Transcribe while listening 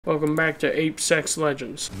Welcome back to Ape Sex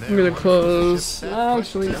Legends. I'm gonna close.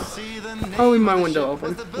 Actually, no. I'll leave my window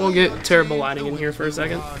open. We'll get terrible lighting in here for a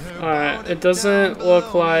second. Alright, it doesn't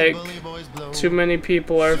look like too many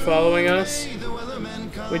people are following us.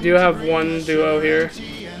 We do have one duo here.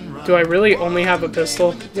 Do I really only have a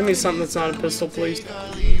pistol? Give me something that's not a pistol, please.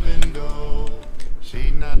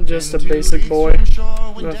 Just a basic boy.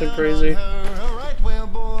 Nothing crazy.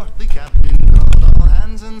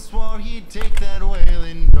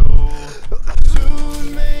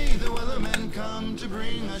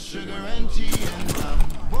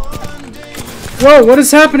 Whoa, what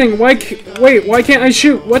is happening? Wait, why can't I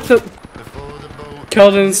shoot? What the?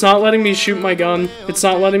 Keldon, it's not letting me shoot my gun. It's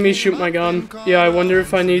not letting me shoot my gun. Yeah, I wonder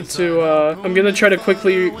if I need to, I'm gonna try to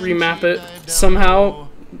quickly remap it. Somehow,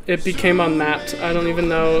 it became unmapped. I don't even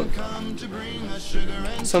know.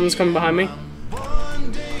 Someone's coming behind me.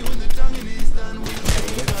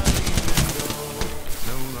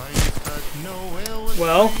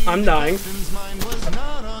 Well, I'm dying.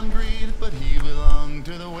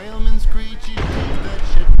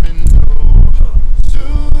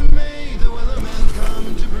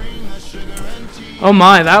 Oh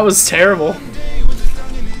my, that was terrible.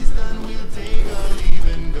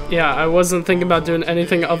 Yeah, I wasn't thinking about doing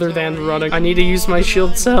anything other than running. I need to use my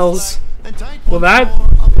shield cells. Well, that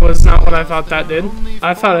was not what I thought that did.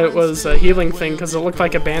 I thought it was a healing thing because it looked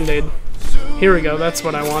like a band-aid. Here we go, that's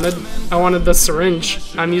what I wanted. I wanted the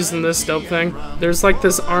syringe. I'm using this dope thing. There's like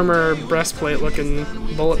this armor breastplate looking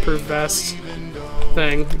bulletproof vest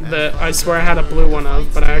thing that I swear I had a blue one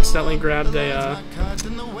of, but I accidentally grabbed a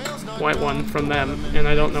white one from them, and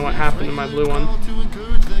I don't know what happened to my blue one.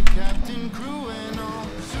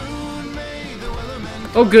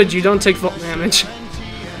 Oh good, you don't take full damage.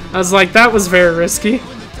 I was like, that was very risky.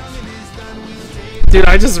 Dude,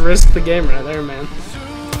 I just risked the game right there, man.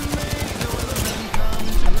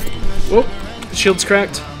 Whoop, shield's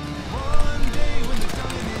cracked.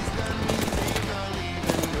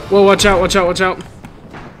 Whoa, watch out, watch out, watch out.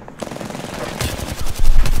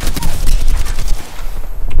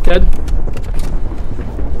 Dead.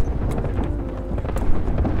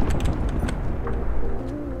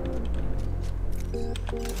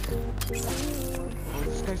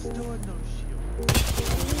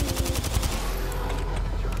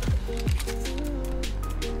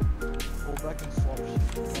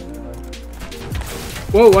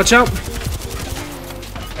 Whoa, watch out!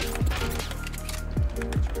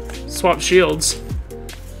 Swap shields.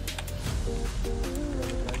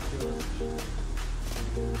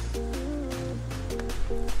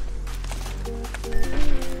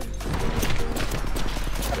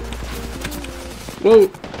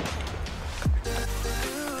 Whoa!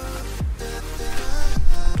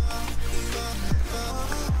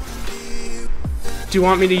 Do you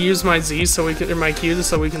want me to use my Z so we can, or my Q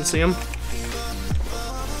so we can see him?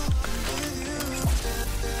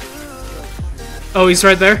 Oh, he's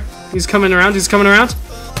right there. He's coming around. He's coming around.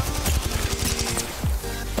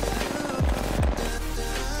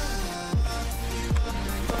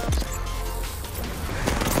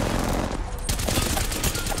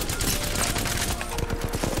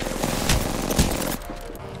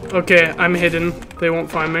 Okay, I'm hidden. They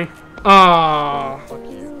won't find me. Ah,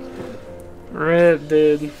 rip,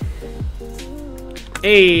 dude.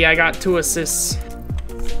 Hey, I got 2 assists.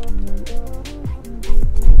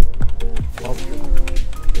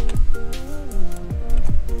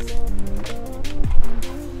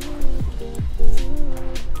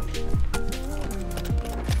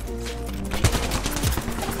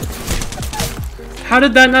 How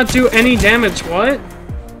did that not do any damage? What?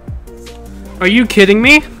 Are you kidding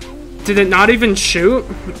me? Did it not even shoot?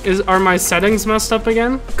 Are my settings messed up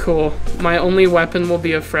again? Cool. My only weapon will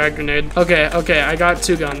be a frag grenade. Okay, I got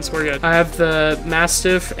 2 guns. We're good. I have the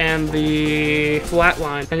Mastiff and the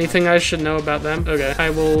Flatline. Anything I should know about them? Okay,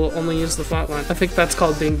 I will only use the Flatline. I think that's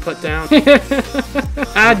called being put down.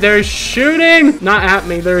 Ah, they're shooting! Not at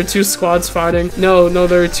me. There are 2 squads fighting. No,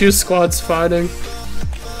 there are 2 squads fighting.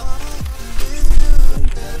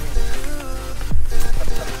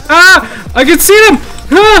 Ah! I can see them!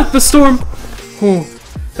 Ah! The storm! Oh,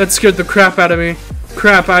 that scared the crap out of me.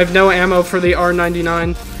 Crap, I have no ammo for the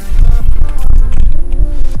R99.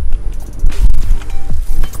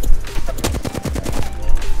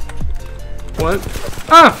 What?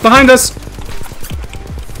 Ah! Behind us!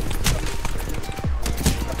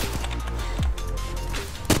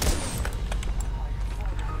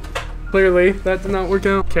 Clearly, that did not work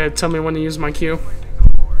out. Okay, tell me when to use my Q.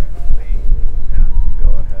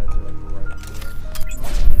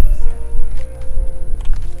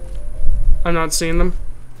 I'm not seeing them.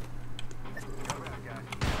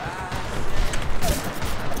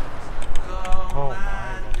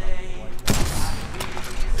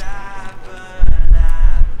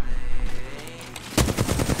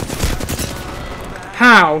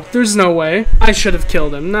 How? There's no way. I should have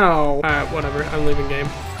killed him. No. Alright, whatever. I'm leaving game.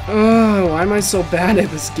 Oh, why am I so bad at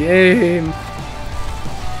this game?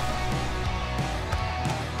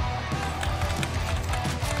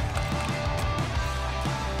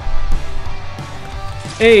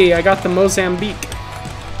 Hey, I got the Mozambique.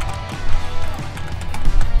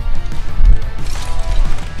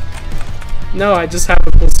 No, I just have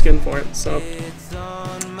a cool skin for it, so.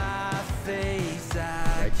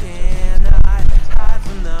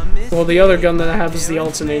 Well, the other gun that I have is the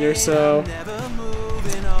alternator, so.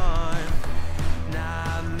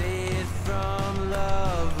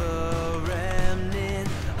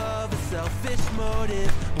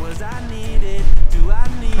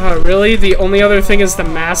 Oh, really? The only other thing is the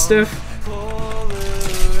Mastiff?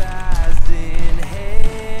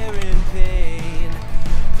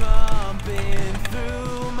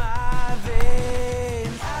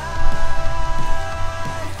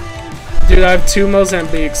 Dude, I have 2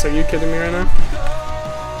 Mozambiques. Are you kidding me right now?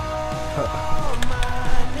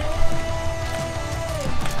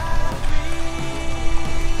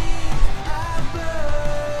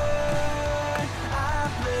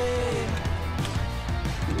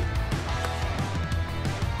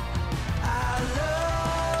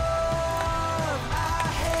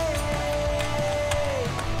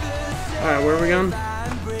 Alright, where are we going?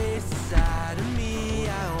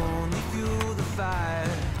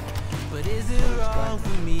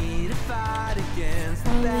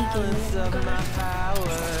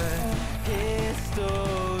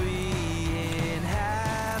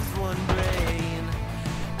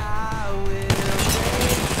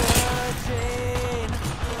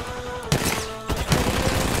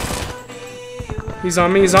 He's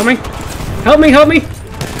on me, he's on me! Help me, help me!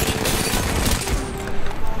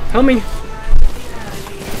 Help me!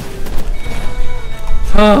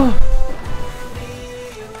 Oh.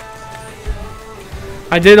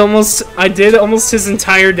 I did almost his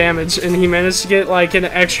entire damage, and he managed to get like an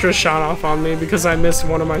extra shot off on me because I missed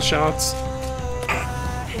one of my shots.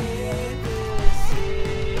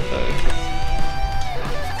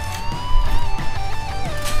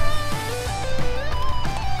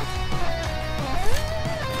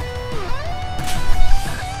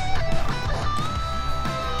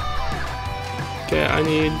 Okay, I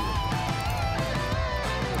need...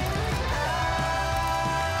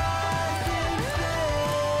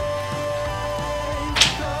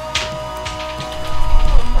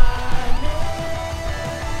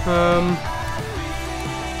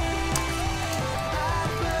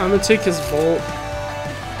 I'm gonna take his Volt.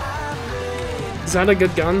 Is that a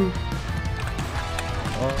good gun?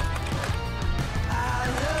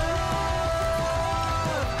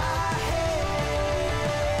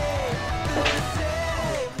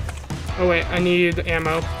 Oh wait, I need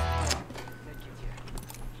ammo.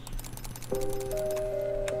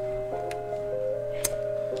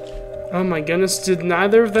 Oh my goodness, did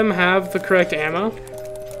neither of them have the correct ammo?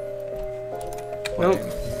 Nope.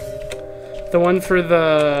 The one for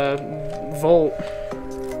the Volt.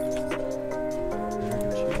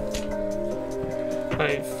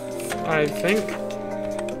 I think.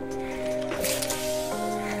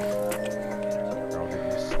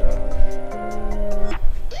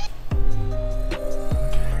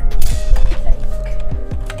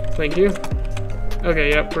 Thank you. Okay,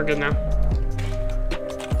 yep, we're good now.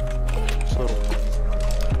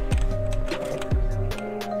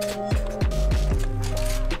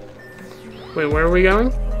 Wait, where are we going?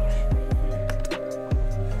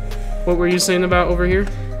 What were you saying about over here?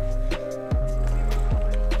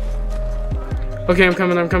 Okay, I'm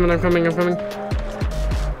coming. Coming.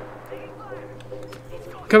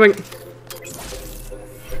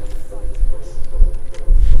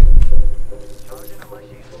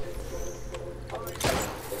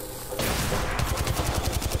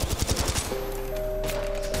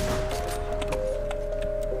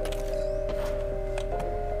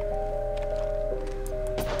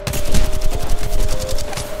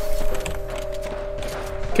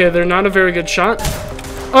 Okay, they're not a very good shot.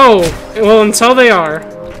 Oh, well, until they are.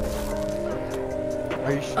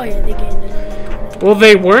 Are you sure? Oh yeah, they gained it. Well,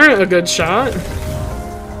 they weren't a good shot.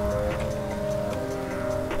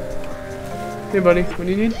 Hey, buddy, what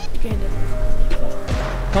do you need? He gained it.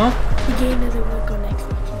 Huh? He gained it, we'll go next.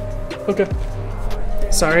 Okay.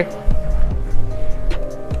 Sorry.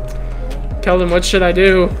 Keldon, what should I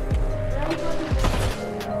do?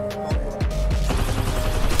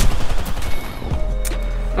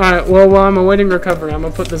 Alright, well, while I'm awaiting recovery, I'm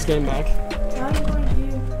gonna put this game back.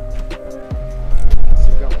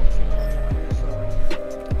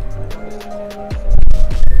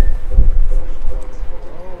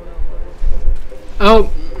 Oh,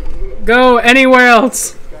 Go anywhere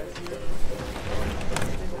else.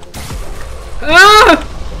 Ah!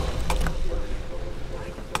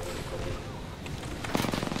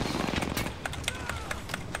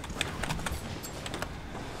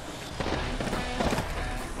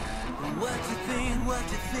 What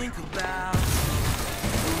you think about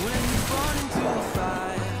when you're born into a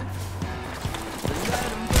fire?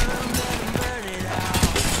 Let 'em burn it out.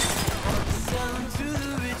 Sell 'em to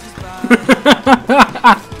the richest buyer.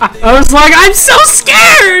 I was like, I'm so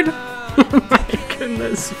scared! Oh my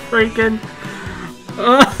goodness, freaking.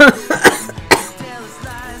 Tell us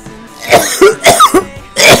lies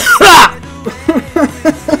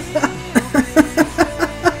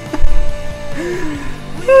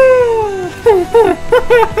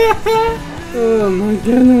Oh my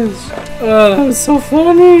goodness. Oh, that was so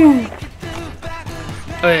funny.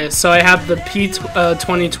 Okay, so I have the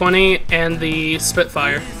P2020 and the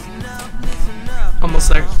Spitfire. Almost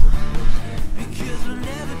there.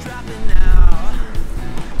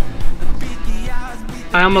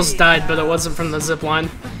 I almost died, but it wasn't from the zip line.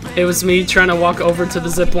 It was me trying to walk over to the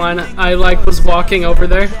zip line. I like was walking over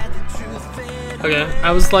there. Okay,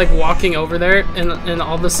 I was like walking over there, and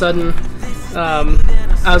all of a sudden,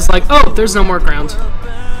 I was like, oh, there's no more ground.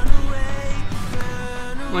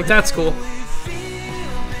 I'm like, that's cool.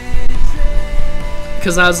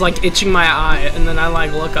 Because I was like itching my eye, and then I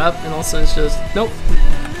like look up, and all of a sudden it's just, nope.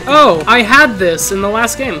 Oh, I had this in the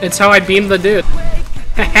last game. It's how I beamed the dude.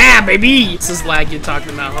 Haha, baby! This is lag you're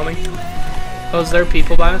talking about, homie. Oh, is there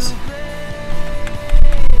people by us?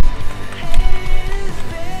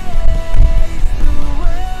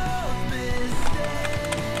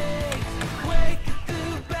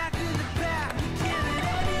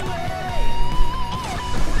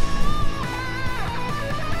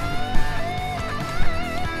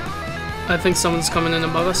 I think someone's coming in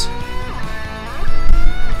above us.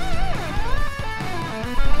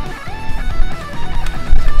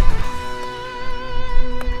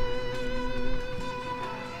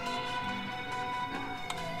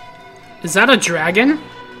 Is that a dragon?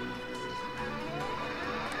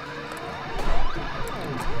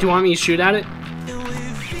 Do you want me to shoot at it? Do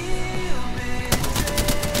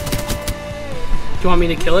you want me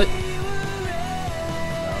to kill it?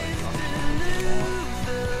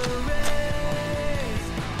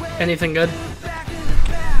 Anything good?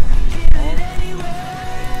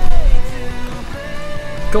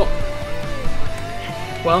 Cool.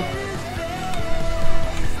 Well.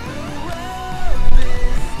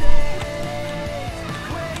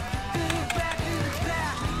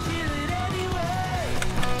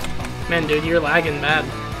 Man, dude, you're lagging bad.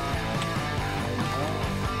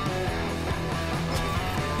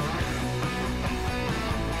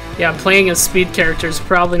 Yeah, playing a speed character is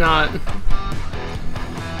probably not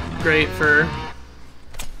great for...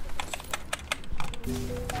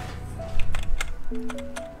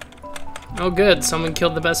 Oh good, someone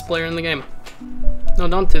killed the best player in the game. No,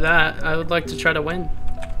 don't do that. I would like to try to win.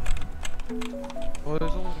 Well,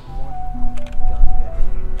 there's only one gun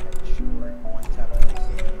that can short, one tap on the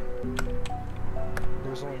game.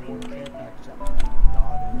 There's only one care package that can be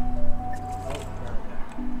dotted. Oh,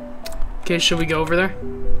 there. Okay, should we go over there? Hell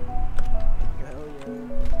yeah.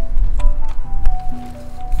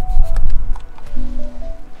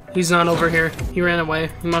 He's not over here. He ran away.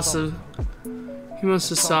 He must have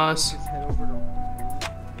saw us. Head over to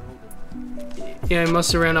Yeah, he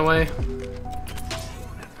must have ran away.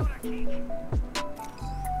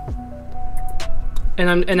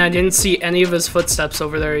 And I didn't see any of his footsteps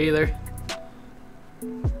over there either.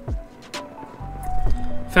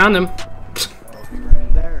 Found him.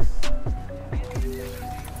 right there.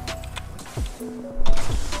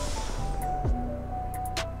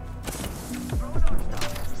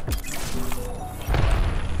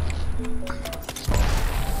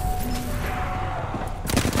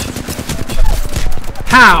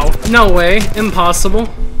 How? No way. Impossible.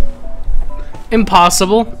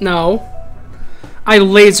 Impossible. No. I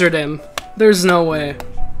lasered him. There's no way.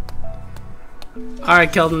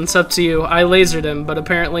 Alright, Keldon, it's up to you. I lasered him, but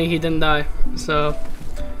apparently he didn't die. So,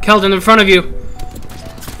 Keldon, in front of you.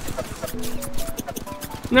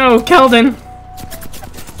 No, Keldon.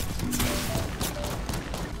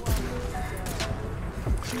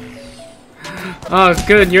 Oh,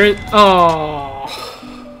 good. You're... Oh.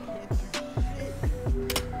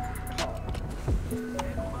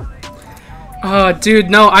 Oh, dude,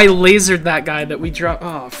 no, I lasered that guy that we dropped.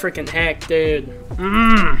 Oh, freaking heck, dude.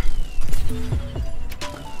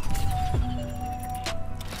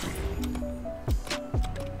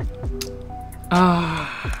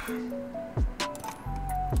 Ah.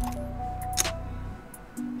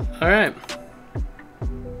 Alright.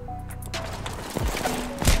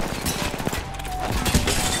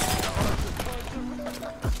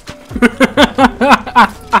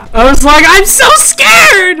 was like, I'm so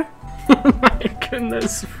scared! Oh my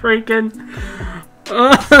goodness, freaking.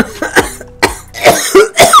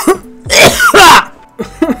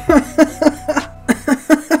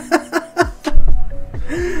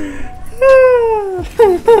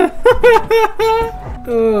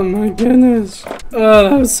 Oh my goodness. Oh,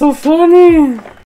 that was so funny.